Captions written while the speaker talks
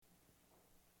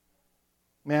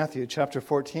Matthew chapter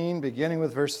 14, beginning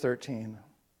with verse 13.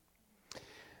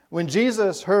 When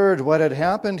Jesus heard what had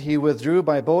happened, he withdrew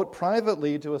by boat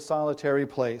privately to a solitary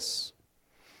place.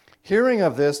 Hearing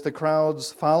of this, the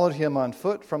crowds followed him on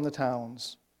foot from the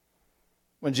towns.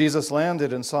 When Jesus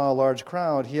landed and saw a large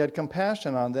crowd, he had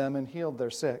compassion on them and healed their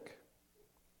sick.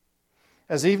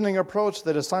 As evening approached,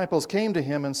 the disciples came to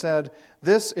him and said,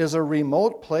 "This is a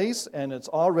remote place and it's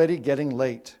already getting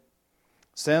late.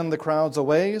 Send the crowds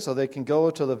away so they can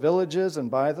go to the villages and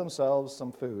buy themselves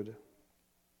some food."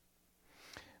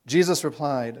 Jesus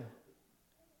replied,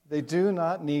 "They do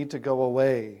not need to go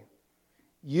away.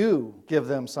 You give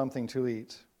them something to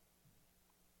eat."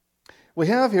 "We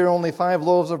have here only 5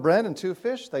 loaves of bread and 2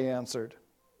 fish," they answered.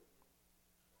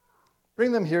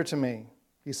 "Bring them here to me,"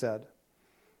 he said.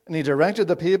 And he directed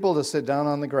the people to sit down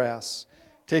on the grass.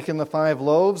 Taking the 5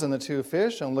 loaves and the 2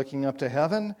 fish and looking up to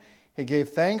heaven, he gave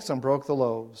thanks and broke the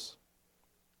loaves.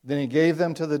 Then he gave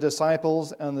them to the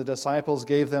disciples, and the disciples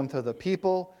gave them to the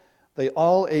people. They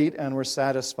all ate and were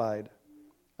satisfied.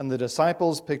 And the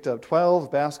disciples picked up 12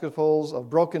 basketfuls of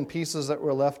broken pieces that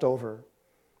were left over.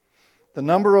 The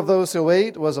number of those who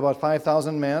ate was about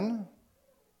 5,000 men,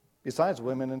 besides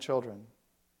women and children.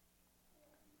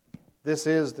 This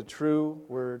is the true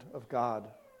word of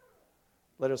God.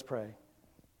 Let us pray.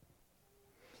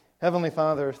 Heavenly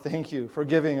Father, thank you for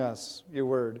giving us your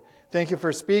word. Thank you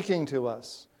for speaking to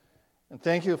us. And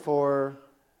thank you for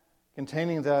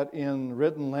containing that in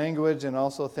written language, and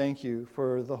also thank you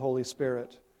for the Holy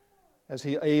Spirit as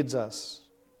he aids us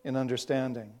in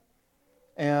understanding.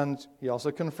 And he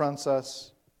also confronts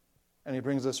us, and he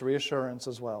brings us reassurance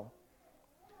as well.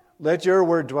 Let your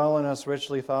word dwell in us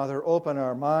richly, Father. Open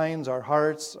our minds, our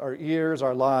hearts, our ears,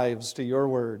 our lives to your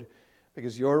word,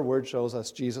 because your word shows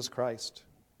us Jesus Christ.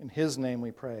 In his name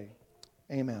we pray.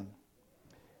 Amen.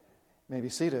 You may be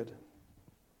seated.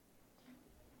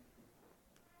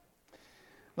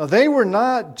 Now, they were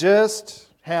not just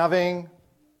having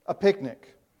a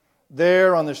picnic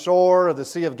there on the shore of the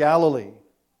Sea of Galilee.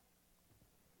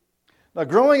 Now,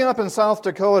 growing up in South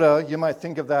Dakota, you might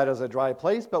think of that as a dry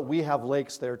place, but we have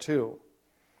lakes there too.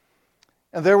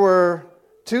 And there were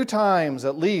 2 times,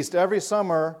 at least, every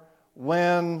summer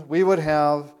when we would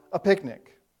have a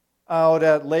picnic out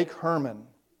at Lake Herman.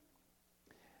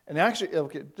 And actually,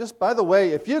 okay, just by the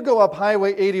way, if you go up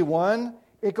Highway 81,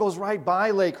 it goes right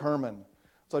by Lake Herman.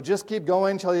 So just keep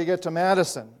going until you get to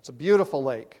Madison. It's a beautiful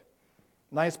lake.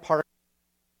 Nice park.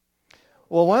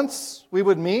 Well, once we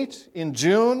would meet in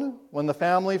June when the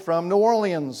family from New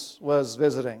Orleans was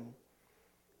visiting.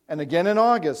 And again in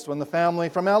August when the family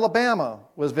from Alabama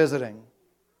was visiting.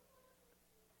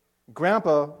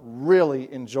 Grandpa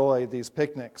really enjoyed these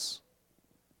picnics.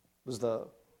 It was the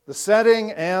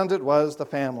setting, and it was the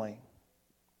family.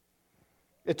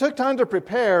 It took time to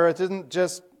prepare. It didn't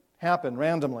just happen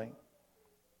randomly.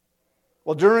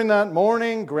 Well, during that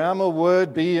morning, Grandma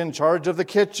would be in charge of the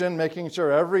kitchen, making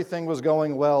sure everything was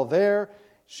going well there.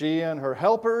 She and her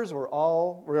helpers were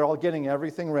all getting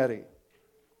everything ready.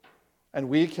 And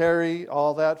we carry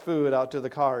all that food out to the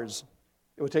cars.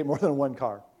 It would take more than 1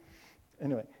 car.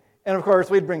 Anyway, and of course,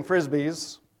 we'd bring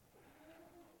Frisbees.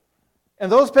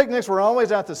 And those picnics were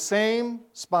always at the same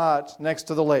spot next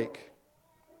to the lake.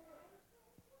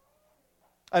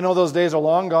 I know those days are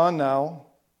long gone now,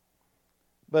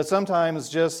 but sometimes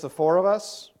just the 4 of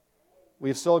us,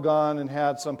 we've still gone and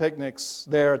had some picnics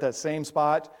there at that same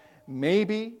spot,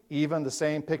 maybe even the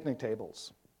same picnic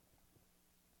tables.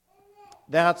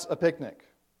 That's a picnic.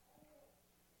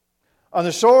 On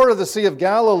the shore of the Sea of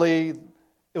Galilee,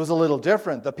 it was a little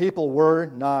different. The people were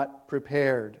not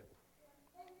prepared.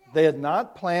 They had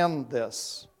not planned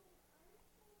this.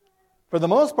 For the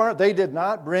most part, they did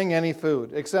not bring any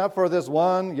food, except for this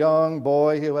one young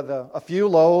boy who had a few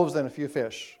loaves and a few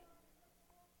fish.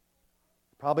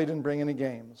 Probably didn't bring any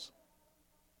games.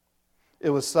 It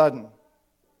was sudden.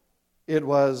 It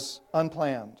was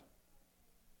unplanned.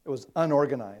 It was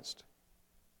unorganized.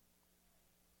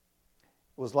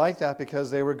 It was like that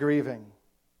because they were grieving.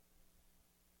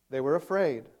 They were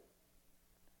afraid.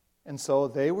 And so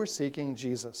they were seeking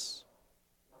Jesus.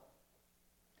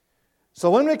 So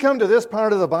when we come to this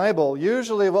part of the Bible,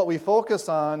 usually what we focus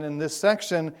on in this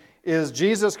section is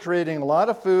Jesus creating a lot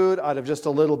of food out of just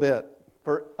a little bit,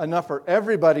 enough for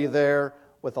everybody there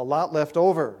with a lot left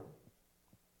over.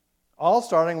 All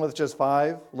starting with just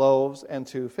 5 loaves and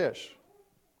 2 fish.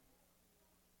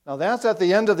 Now that's at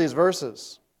the end of these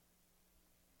verses.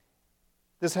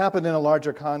 This happened in a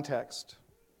larger context.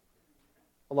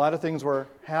 A lot of things were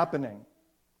happening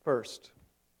first.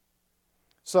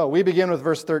 So we begin with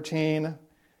verse 13.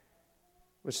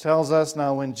 which tells us,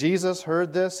 now when Jesus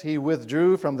heard this, he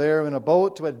withdrew from there in a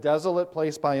boat to a desolate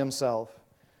place by himself.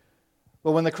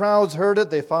 But when the crowds heard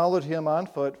it, they followed him on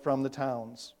foot from the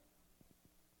towns.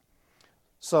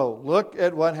 So, look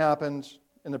at what happened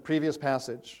in the previous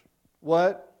passage.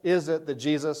 What is it that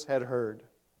Jesus had heard?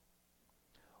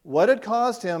 What had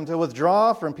caused him to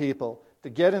withdraw from people,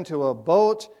 to get into a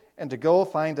boat, and to go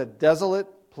find a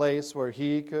desolate place where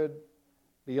he could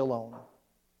be alone?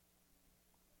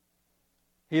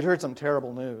 He'd heard some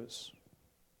terrible news.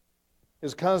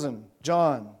 His cousin,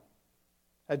 John,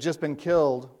 had just been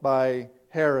killed by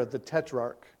Herod the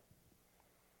Tetrarch.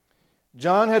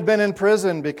 John had been in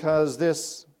prison because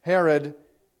this Herod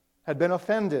had been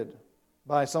offended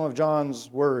by some of John's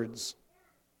words.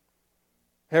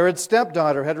 Herod's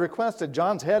stepdaughter had requested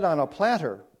John's head on a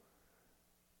platter,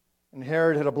 and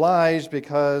Herod had obliged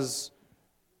because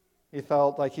he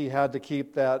felt like he had to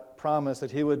keep that promise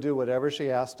that he would do whatever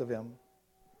she asked of him.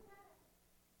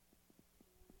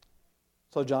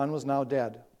 So John was now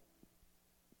dead.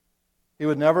 He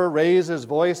would never raise his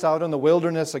voice out in the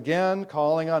wilderness again,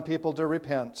 calling on people to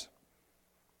repent.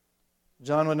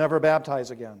 John would never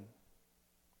baptize again.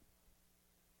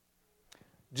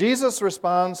 Jesus'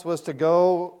 response was to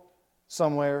go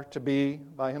somewhere to be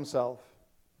by himself.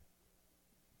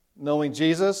 Knowing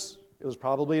Jesus, it was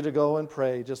probably to go and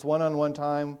pray, just one-on-one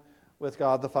time with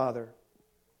God the Father.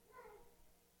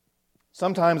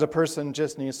 Sometimes a person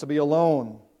just needs to be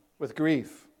alone with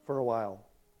grief for a while.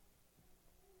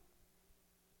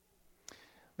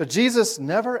 But Jesus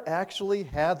never actually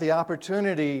had the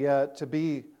opportunity to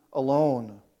be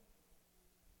alone.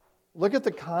 Look at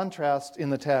the contrast in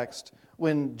the text.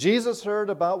 When Jesus heard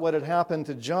about what had happened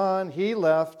to John, he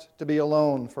left to be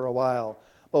alone for a while.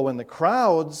 But when the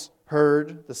crowds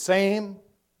heard the same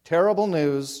terrible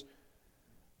news,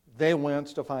 they went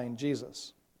to find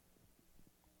Jesus.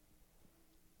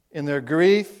 In their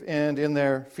grief and in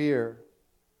their fear,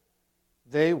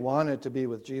 they wanted to be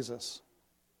with Jesus.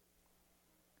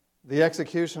 The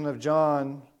execution of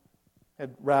John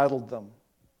had rattled them.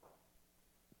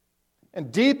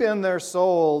 And deep in their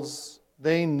souls,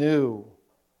 they knew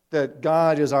that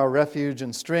God is our refuge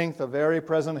and strength, a very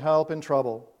present help in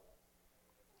trouble.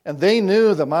 And they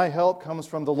knew that my help comes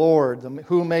from the Lord,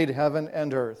 who made heaven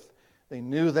and earth. They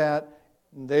knew that,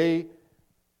 and they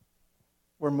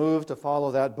were moved to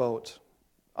follow that boat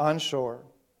on shore,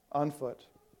 on foot.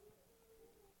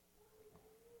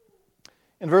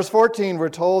 In verse 14, we're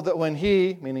told that when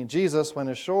he, meaning Jesus, went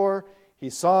ashore,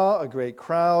 he saw a great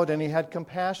crowd, and he had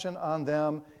compassion on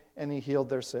them, and he healed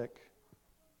their sick.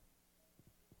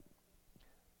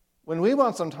 When we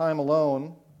want some time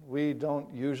alone, we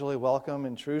don't usually welcome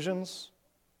intrusions.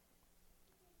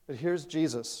 But here's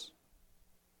Jesus.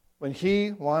 When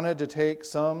he wanted to take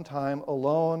some time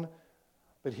alone,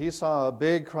 but he saw a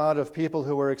big crowd of people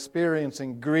who were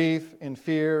experiencing grief and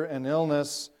fear and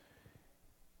illness,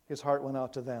 his heart went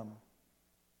out to them.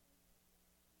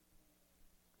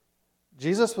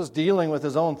 Jesus was dealing with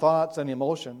his own thoughts and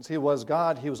emotions. He was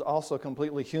God. He was also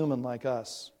completely human like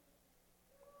us.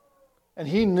 And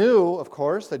he knew, of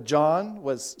course, that John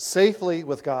was safely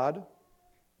with God.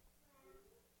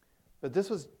 But this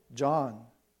was John.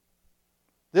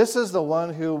 This is the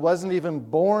one who wasn't even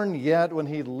born yet when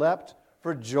he leapt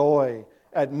for joy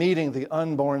at meeting the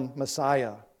unborn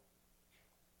Messiah.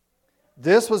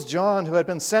 This was John who had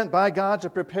been sent by God to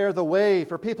prepare the way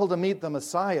for people to meet the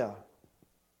Messiah.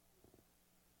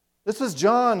 This was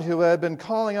John who had been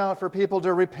calling out for people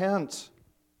to repent.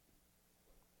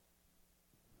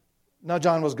 Now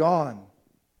John was gone.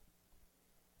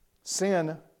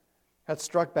 Sin had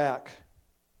struck back.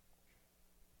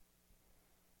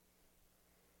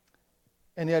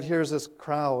 And yet here's this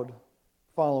crowd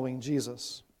following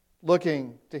Jesus,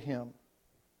 looking to him,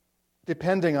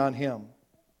 depending on him.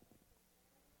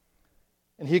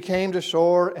 And he came to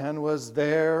shore and was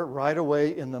there right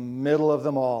away in the middle of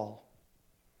them all.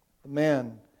 The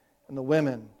men and the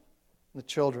women and the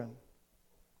children,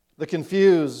 the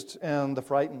confused and the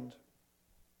frightened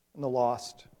and the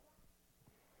lost.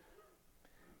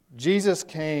 Jesus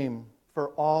came for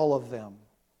all of them.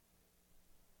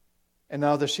 And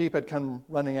now the sheep had come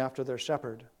running after their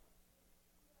shepherd.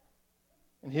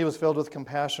 And he was filled with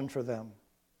compassion for them.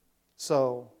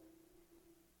 So,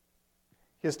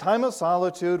 his time of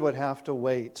solitude would have to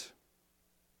wait.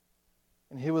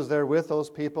 And he was there with those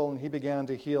people, and he began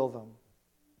to heal them.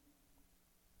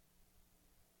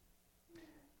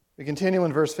 We continue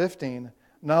in verse 15.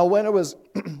 Now when it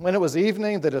was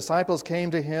evening, the disciples came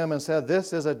to him and said,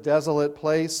 "This is a desolate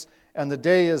place, and the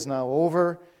day is now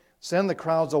over. Send the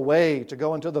crowds away to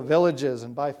go into the villages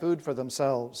and buy food for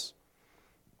themselves."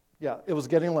 Yeah, it was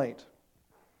getting late.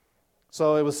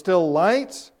 So it was still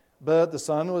light, but the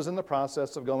sun was in the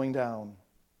process of going down.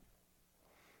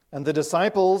 And the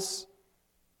disciples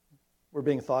were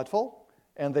being thoughtful,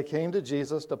 and they came to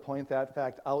Jesus to point that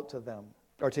fact out to them,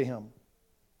 or to him.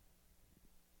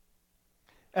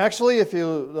 Actually, if you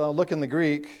look in the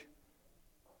Greek,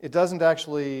 it doesn't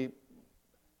actually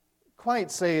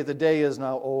quite say the day is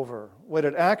now over. What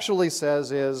it actually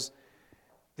says is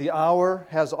the hour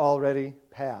has already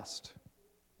passed.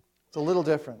 It's a little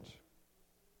different.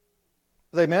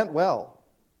 They meant well.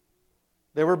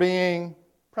 They were being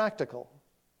practical.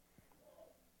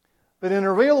 But in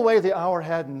a real way, the hour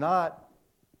had not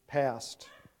passed.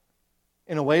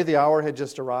 In a way, the hour had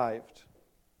just arrived.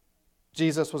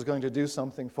 Jesus was going to do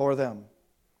something for them.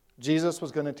 Jesus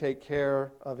was going to take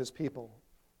care of his people.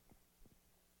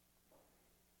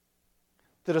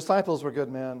 The disciples were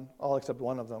good men, all except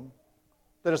one of them.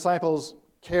 The disciples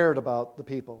cared about the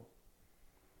people.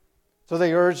 So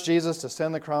they urged Jesus to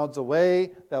send the crowds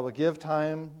away. That would give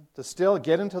time to still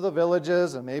get into the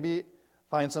villages and maybe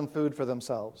find some food for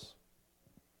themselves.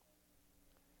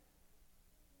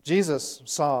 Jesus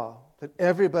saw that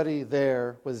everybody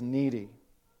there was needy,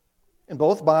 in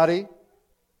both body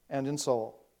and in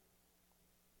soul.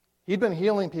 He'd been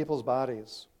healing people's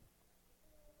bodies.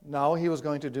 Now he was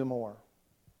going to do more.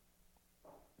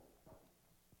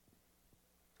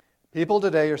 People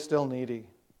today are still needy.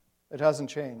 It hasn't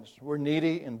changed. We're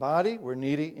needy in body, we're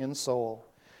needy in soul.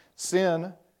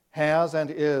 Sin has and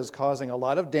is causing a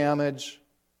lot of damage,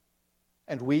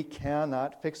 and we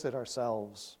cannot fix it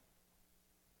ourselves.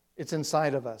 It's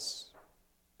inside of us,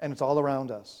 and it's all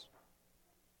around us.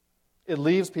 It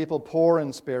leaves people poor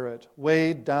in spirit,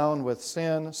 weighed down with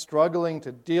sin, struggling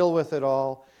to deal with it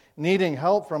all, needing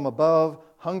help from above,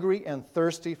 hungry and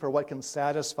thirsty for what can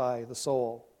satisfy the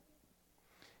soul.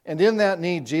 And in that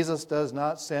need, Jesus does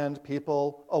not send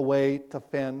people away to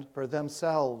fend for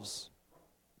themselves.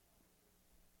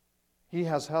 He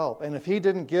has help. And if he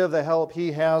didn't give the help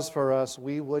he has for us,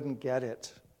 we wouldn't get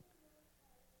it.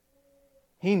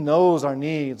 He knows our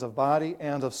needs of body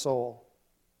and of soul.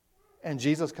 And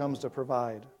Jesus comes to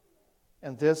provide.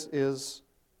 And this is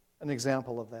an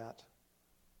example of that.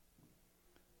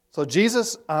 So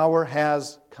Jesus' hour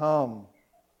has come.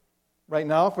 Right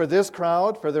now for this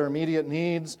crowd, for their immediate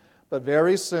needs, but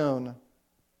very soon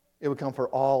it would come for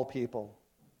all people,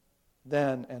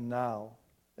 then and now,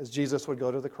 as Jesus would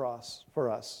go to the cross for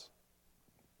us.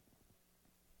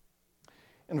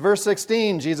 In verse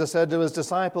 16, Jesus said to his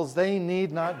disciples, they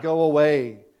need not go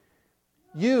away.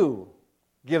 You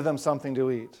give them something to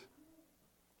eat.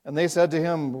 And they said to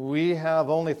him, we have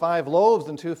only 5 loaves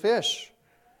and 2 fish.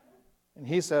 And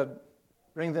he said,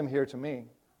 bring them here to me.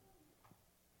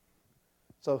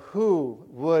 So who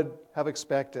would have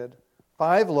expected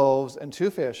 5 loaves and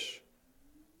 2 fish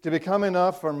to become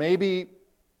enough for maybe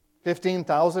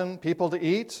 15,000 people to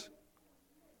eat?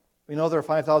 We know there are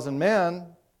 5,000 men.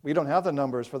 We don't have the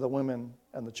numbers for the women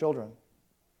and the children.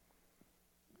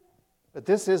 But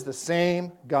this is the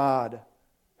same God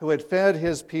who had fed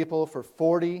his people for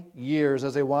 40 years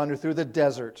as they wandered through the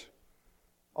desert,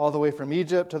 all the way from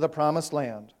Egypt to the Promised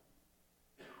Land.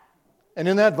 And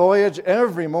in that voyage,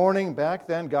 every morning back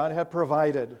then, God had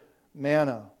provided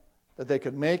manna that they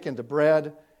could make into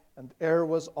bread, and there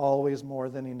was always more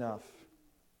than enough.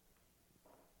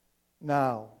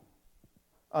 Now,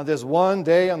 on this one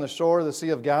day on the shore of the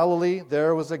Sea of Galilee,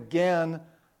 there was again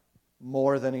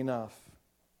more than enough.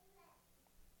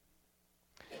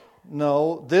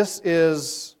 No, this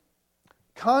is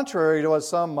contrary to what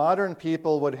some modern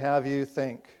people would have you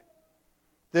think.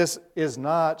 This is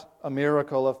not a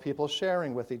miracle of people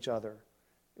sharing with each other.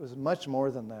 It was much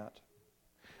more than that.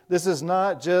 This is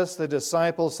not just the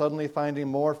disciples suddenly finding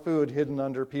more food hidden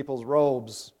under people's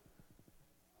robes.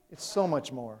 It's so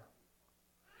much more.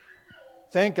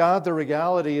 Thank God the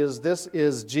reality is this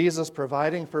is Jesus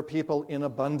providing for people in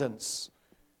abundance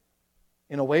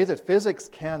in a way that physics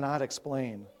cannot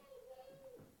explain.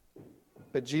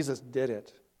 But Jesus did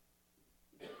it.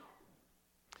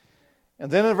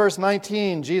 And then in verse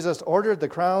 19, Jesus ordered the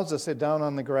crowds to sit down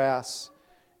on the grass.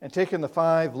 And taking the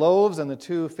 5 loaves and the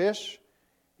 2 fish,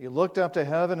 he looked up to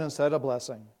heaven and said a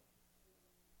blessing.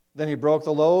 Then he broke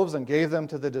the loaves and gave them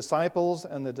to the disciples,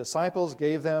 and the disciples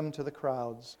gave them to the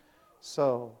crowds.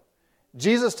 So,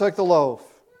 Jesus took the loaf.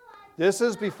 This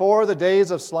is before the days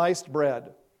of sliced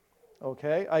bread.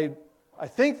 Okay? I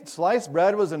think sliced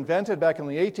bread was invented back in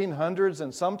the 1800s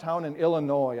in some town in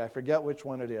Illinois. I forget which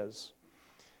one it is.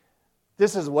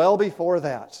 This is well before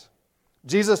that.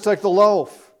 Jesus took the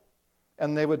loaf,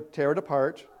 and they would tear it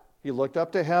apart. He looked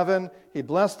up to heaven. He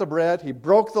blessed the bread. He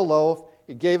broke the loaf.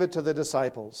 He gave it to the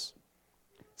disciples.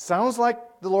 Sounds like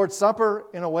the Lord's Supper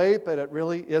in a way, but it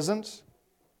really isn't.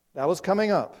 That was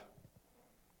coming up.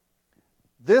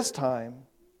 This time,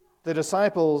 the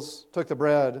disciples took the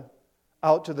bread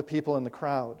out to the people in the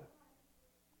crowd.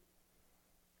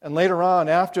 And later on,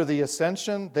 after the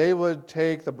ascension, they would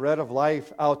take the bread of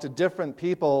life out to different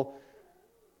people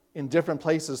in different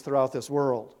places throughout this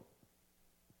world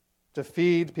to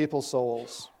feed people's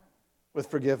souls with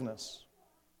forgiveness,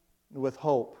 with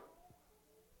hope,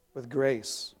 with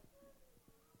grace.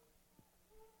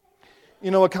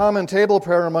 You know, a common table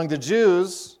prayer among the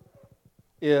Jews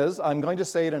is, I'm going to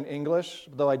say it in English,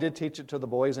 though I did teach it to the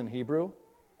boys in Hebrew.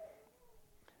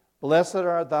 Blessed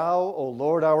art thou, O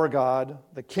Lord our God,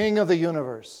 the King of the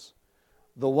universe,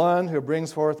 the one who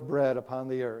brings forth bread upon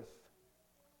the earth.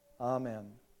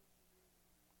 Amen.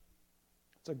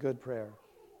 It's a good prayer.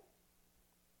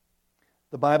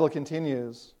 The Bible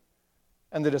continues,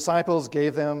 and the disciples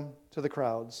gave them to the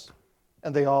crowds,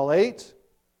 and they all ate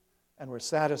and were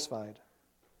satisfied.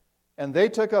 And they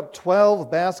took up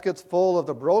 12 baskets full of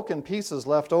the broken pieces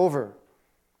left over.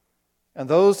 And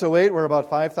those who ate were about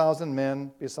 5,000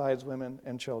 men, besides women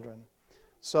and children.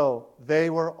 So they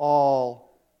were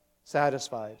all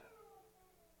satisfied.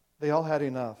 They all had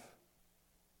enough.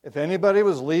 If anybody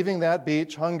was leaving that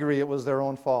beach hungry, it was their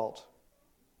own fault.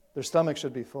 Their stomach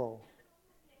should be full.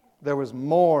 There was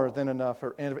more than enough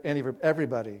for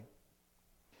everybody.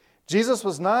 Jesus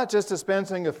was not just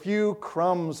dispensing a few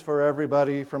crumbs for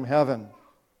everybody from heaven.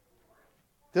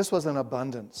 This was an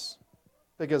abundance,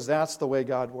 because that's the way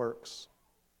God works.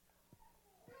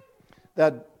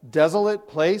 That desolate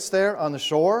place there on the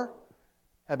shore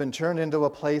had been turned into a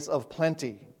place of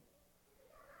plenty.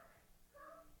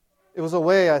 It was a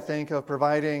way, I think, of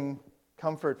providing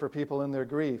comfort for people in their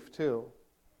grief, too.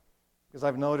 Because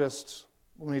I've noticed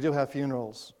when we do have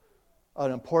funerals,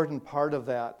 an important part of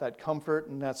that comfort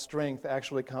and that strength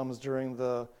actually comes during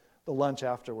the lunch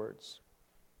afterwards.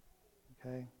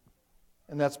 Okay?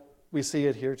 And we see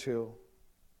it here too.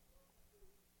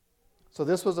 So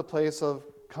this was a place of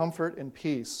comfort and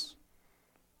peace.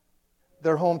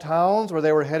 Their hometowns, where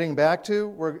they were heading back to,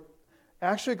 were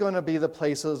actually going to be the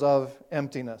places of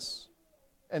emptiness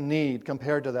and need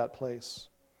compared to that place.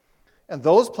 And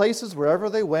those places, wherever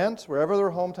they went, wherever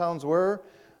their hometowns were,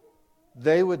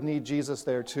 they would need Jesus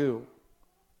there too.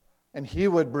 And He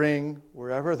would bring,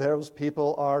 wherever those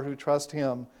people are who trust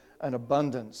Him, an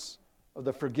abundance of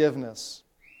the forgiveness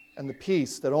and the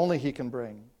peace that only He can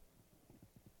bring.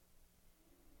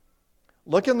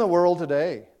 Look in the world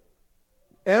today.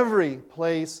 Every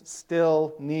place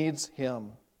still needs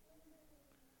Him.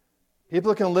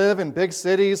 People can live in big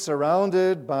cities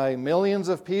surrounded by millions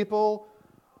of people,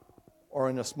 or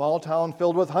in a small town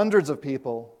filled with hundreds of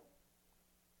people.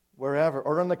 Wherever,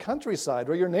 or in the countryside,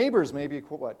 where your neighbors may be,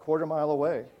 quarter mile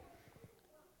away.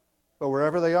 But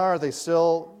wherever they are, they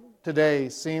still today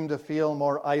seem to feel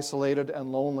more isolated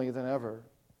and lonely than ever.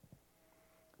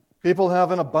 People have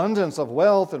an abundance of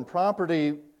wealth and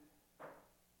property,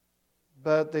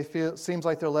 but it seems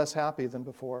like they're less happy than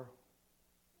before.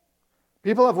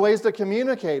 People have ways to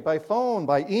communicate by phone,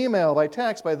 by email, by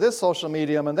text, by this social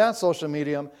medium and that social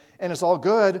medium, and it's all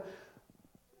good.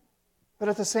 But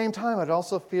at the same time, it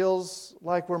also feels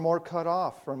like we're more cut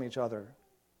off from each other.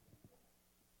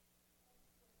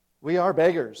 We are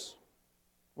beggars.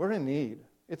 We're in need.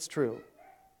 It's true.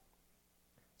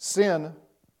 Sin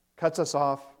cuts us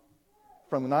off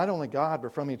from not only God,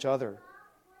 but from each other.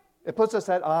 It puts us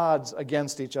at odds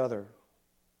against each other.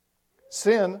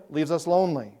 Sin leaves us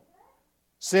lonely.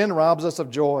 Sin robs us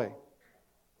of joy.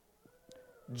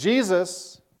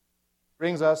 Jesus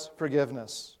brings us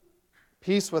forgiveness,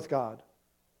 peace with God,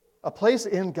 a place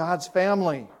in God's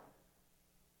family,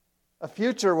 a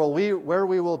future where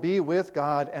we will be with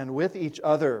God and with each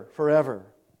other forever.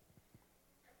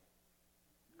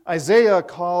 Isaiah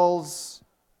calls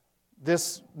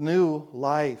this new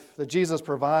life that Jesus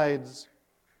provides,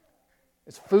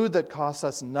 it's food that costs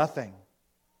us nothing.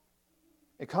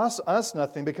 It costs us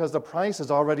nothing because the price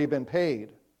has already been paid.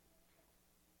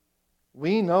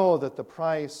 We know that the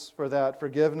price for that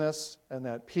forgiveness and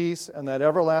that peace and that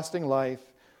everlasting life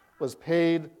was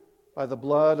paid by the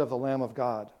blood of the Lamb of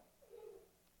God,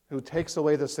 who takes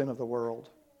away the sin of the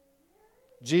world.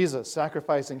 Jesus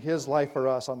sacrificing His life for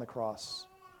us on the cross.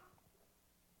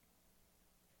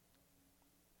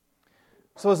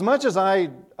 So as much as I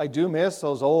do miss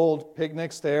those old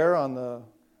picnics there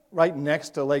right next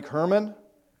to Lake Herman,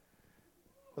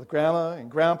 with Grandma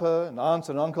and Grandpa and aunts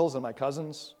and uncles and my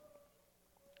cousins,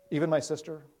 even my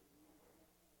sister,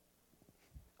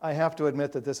 I have to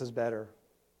admit that this is better.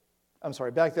 I'm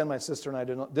sorry, back then my sister and I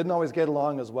didn't always get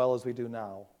along as well as we do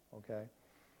now, okay?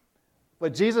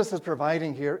 What Jesus is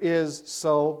providing here is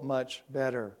so much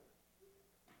better.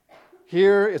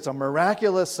 Here, it's a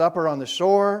miraculous supper on the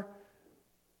shore.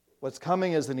 What's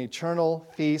coming is an eternal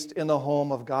feast in the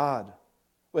home of God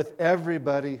with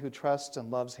everybody who trusts and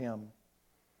loves Him.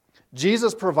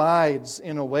 Jesus provides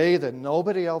in a way that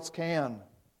nobody else can.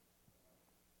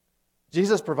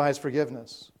 Jesus provides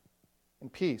forgiveness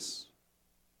and peace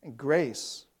and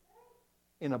grace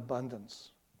in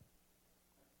abundance.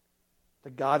 To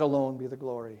God alone be the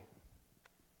glory.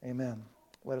 Amen.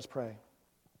 Let us pray.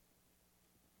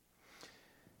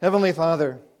 Heavenly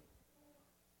Father,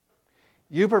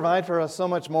 You provide for us so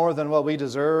much more than what we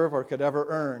deserve or could ever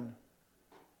earn.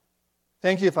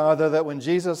 Thank You, Father, that when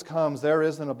Jesus comes, there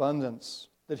is an abundance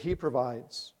that He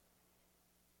provides.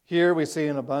 Here we see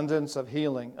an abundance of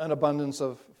healing, an abundance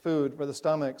of food for the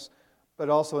stomachs, but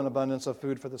also an abundance of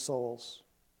food for the souls.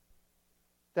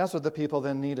 That's what the people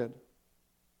then needed.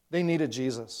 They needed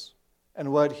Jesus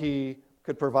and what He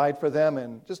could provide for them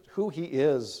and just who He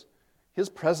is, His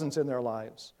presence in their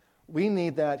lives. We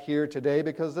need that here today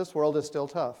because this world is still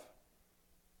tough.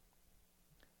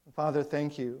 Father,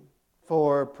 thank You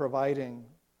for providing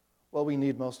what we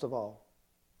need most of all.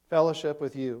 Fellowship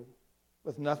with You,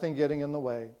 with nothing getting in the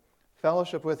way.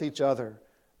 Fellowship with each other,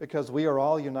 because we are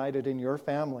all united in Your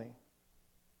family.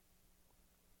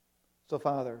 So,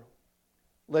 Father,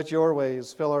 let Your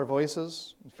ways fill our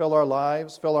voices, fill our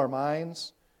lives, fill our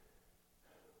minds,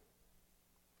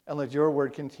 and let Your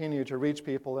word continue to reach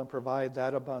people and provide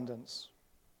that abundance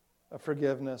of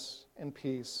forgiveness and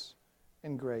peace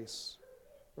and grace.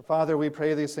 For Father, we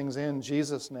pray these things in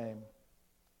Jesus' name.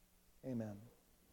 Amen.